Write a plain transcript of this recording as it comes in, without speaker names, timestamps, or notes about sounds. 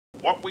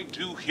What we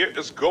do here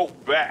is go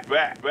back.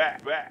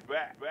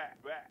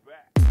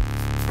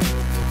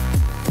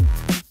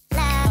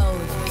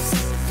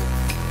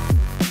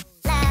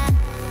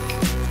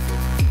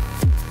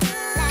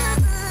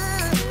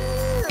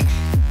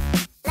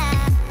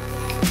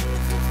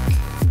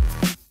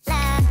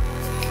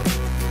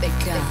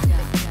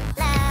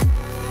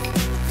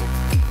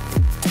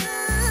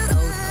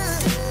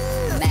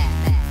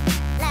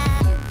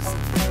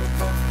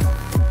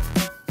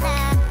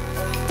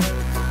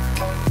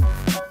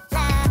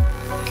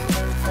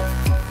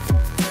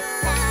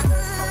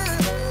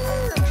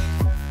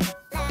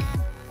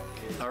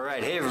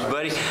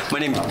 My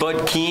name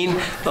is Keene.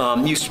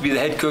 Used to be the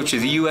head coach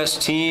of the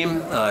U.S.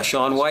 team,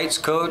 Sean White's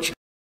coach.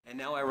 And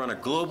now I run a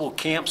global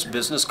camps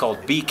business called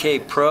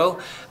BK Pro.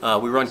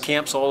 We run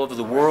camps all over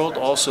the world,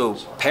 also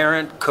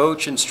parent,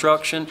 coach,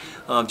 instruction,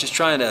 just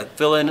trying to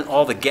fill in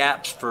all the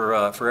gaps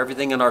for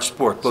everything in our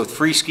sport, both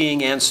free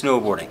skiing and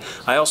snowboarding.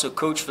 I also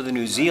coach for the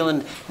New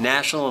Zealand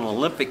national and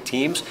Olympic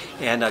teams,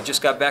 and I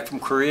just got back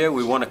from Korea.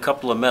 We won a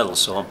couple of medals,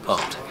 so I'm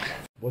pumped.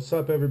 What's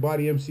up,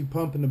 everybody? MC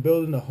Pump in the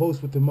building, the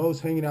host with the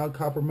most, hanging out at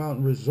Copper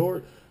Mountain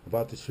Resort,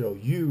 about to show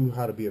you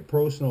how to be a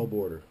pro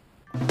snowboarder.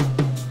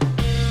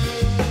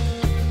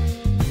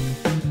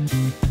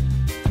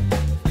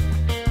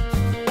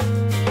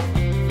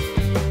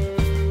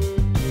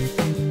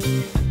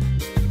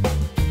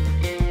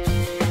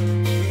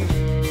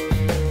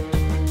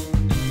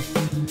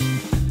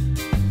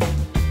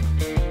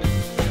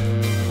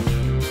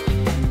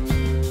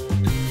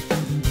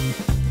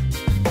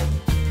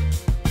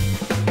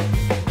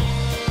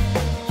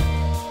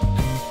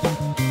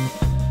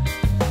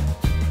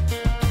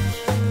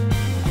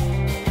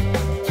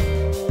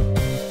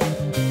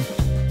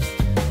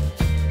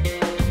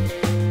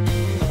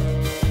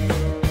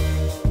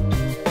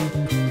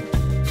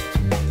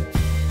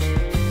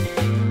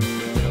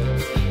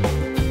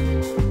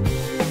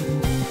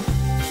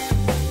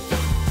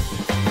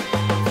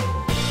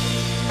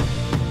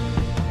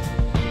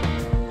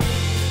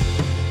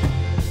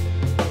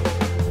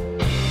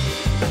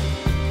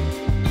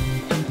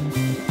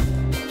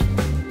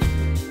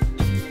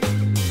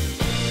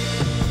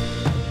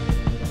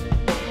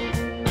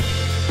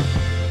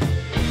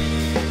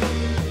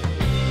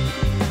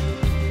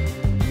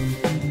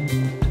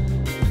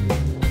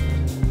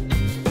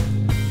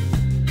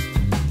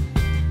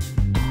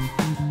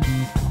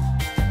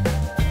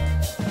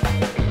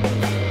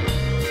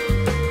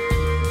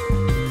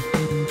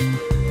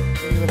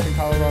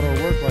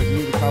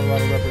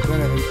 Colorado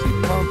representative, MC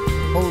Pump,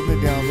 holding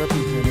it down,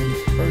 representing.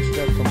 First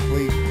step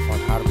complete on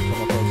how to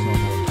become a pro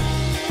snowboarder.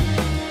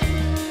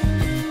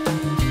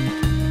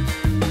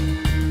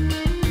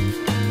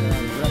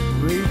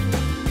 Referee,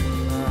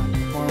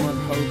 former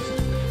host,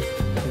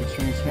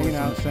 hanging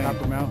out at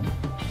Copper Mountain,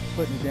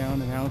 putting it down,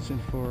 announcing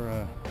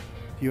for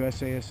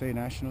USASA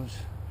Nationals.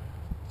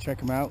 Check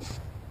them out.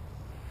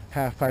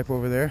 Half pipe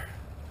over there.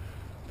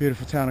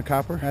 Beautiful town of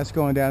Copper. That's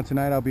going down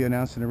tonight. I'll be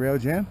announcing the Rail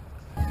Jam.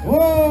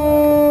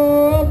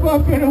 Whoa,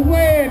 up and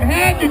away, and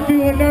had to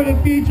do another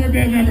feature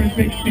bit number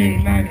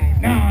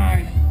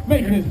 1699,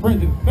 making his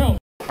presence felt.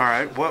 All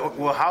right,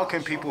 well, how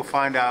can people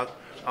find out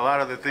a lot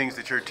of the things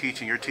that you're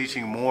teaching? You're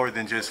teaching more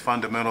than just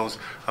fundamentals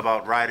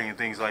about riding and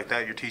things like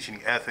that. You're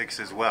teaching ethics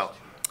as well.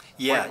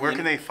 Yeah. Where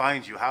can they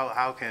find you?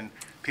 How can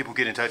people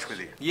get in touch with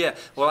you? Yeah,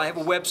 well, I have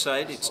a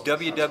website. It's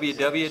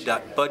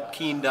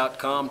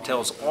www.budkeene.com.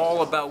 Tells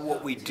all about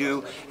what we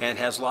do and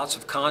has lots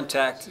of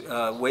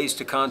ways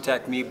to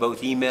contact me,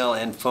 both email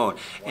and phone.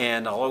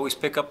 And I'll always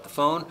pick up the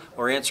phone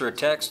or answer a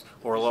text,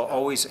 or I'll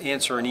always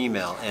answer an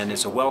email. And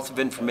it's a wealth of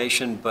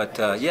information, but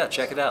yeah,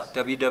 check it out,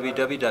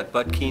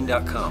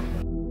 www.budkeene.com.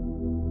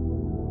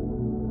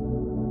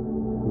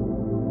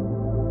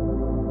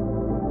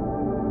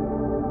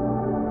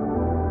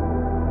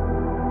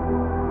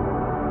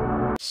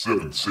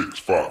 7, 6,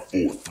 5,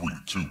 4, 3,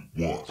 2, 1.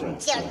 You'll never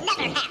have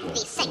the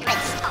sacred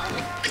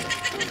stone.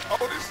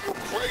 Oh, this is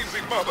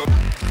crazy, mother.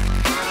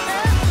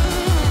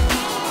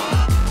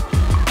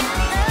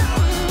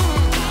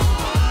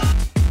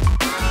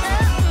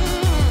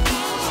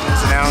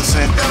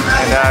 Announcing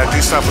and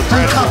do stuff with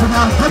Breck,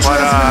 but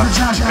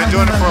been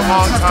doing it for a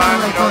long time.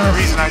 You know, the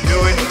reason I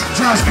do it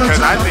is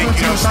because I think,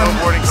 you know,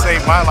 snowboarding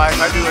saved my life.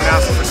 I do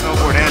announcing for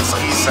snowboard and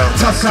ski, so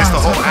just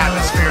the whole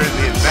atmosphere and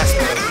the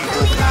investment in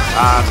people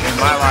in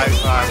my life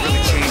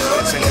really changed it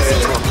and sent it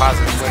into a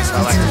positive way, so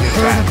I like to give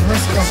back.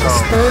 So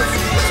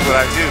that's what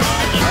I do.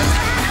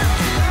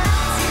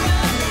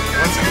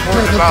 What's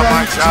important about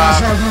my job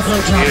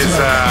is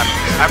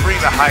I bring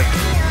the hype.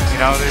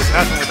 You know, there's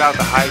nothing without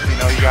the hype. You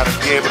know, you got to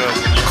be able to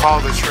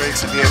call the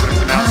tricks and be able to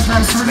pronounce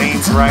people's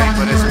names right,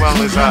 but as well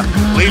as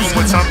leave them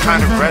with some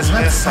kind of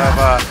resonance of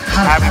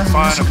having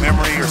fun, a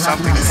memory, or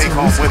something to take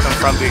home with them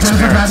from the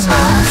experience.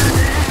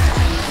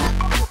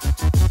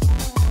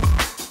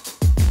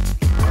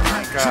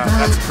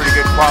 That's a pretty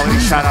good quality.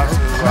 Shout out to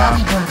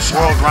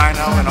World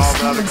Rhino and all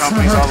the other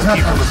companies, all the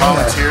people, the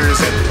volunteers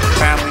and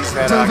families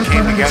that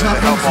came together to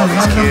help all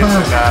these kids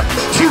and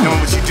keep doing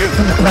what you do.